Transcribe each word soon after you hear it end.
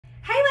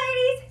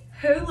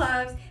who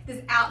loves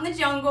this out in the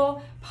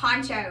jungle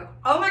poncho?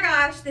 Oh my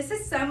gosh, this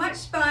is so much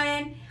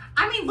fun.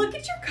 I mean, look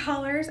at your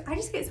colors. I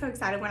just get so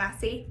excited when I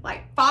see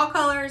like fall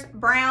colors,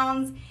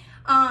 browns,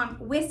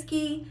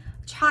 whiskey,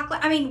 chocolate.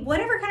 I mean,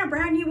 whatever kind of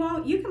brown you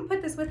want, you can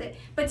put this with it.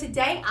 But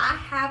today I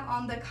have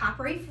on the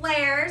coppery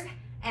flares,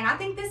 and I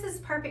think this is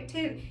perfect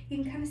too.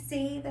 You can kind of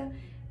see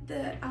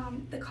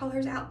the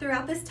colors out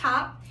throughout this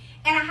top.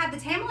 And I have the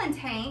Tamlin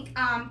tank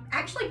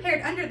actually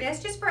paired under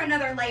this just for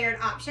another layered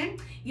option.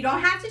 You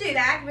don't have to do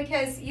that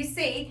because you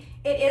see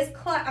it is,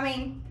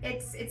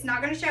 it's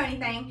not going to show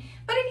anything.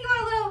 But if you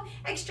want a little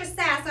extra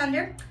sass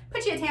under,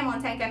 put you a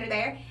Tamlin tank under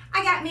there.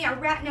 I got me a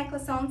rat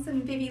necklace on,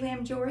 some Vivi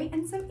Lamb jewelry,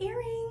 and some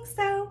earrings.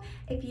 So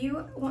if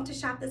you want to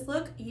shop this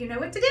look, you know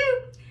what to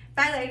do.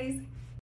 Bye, ladies.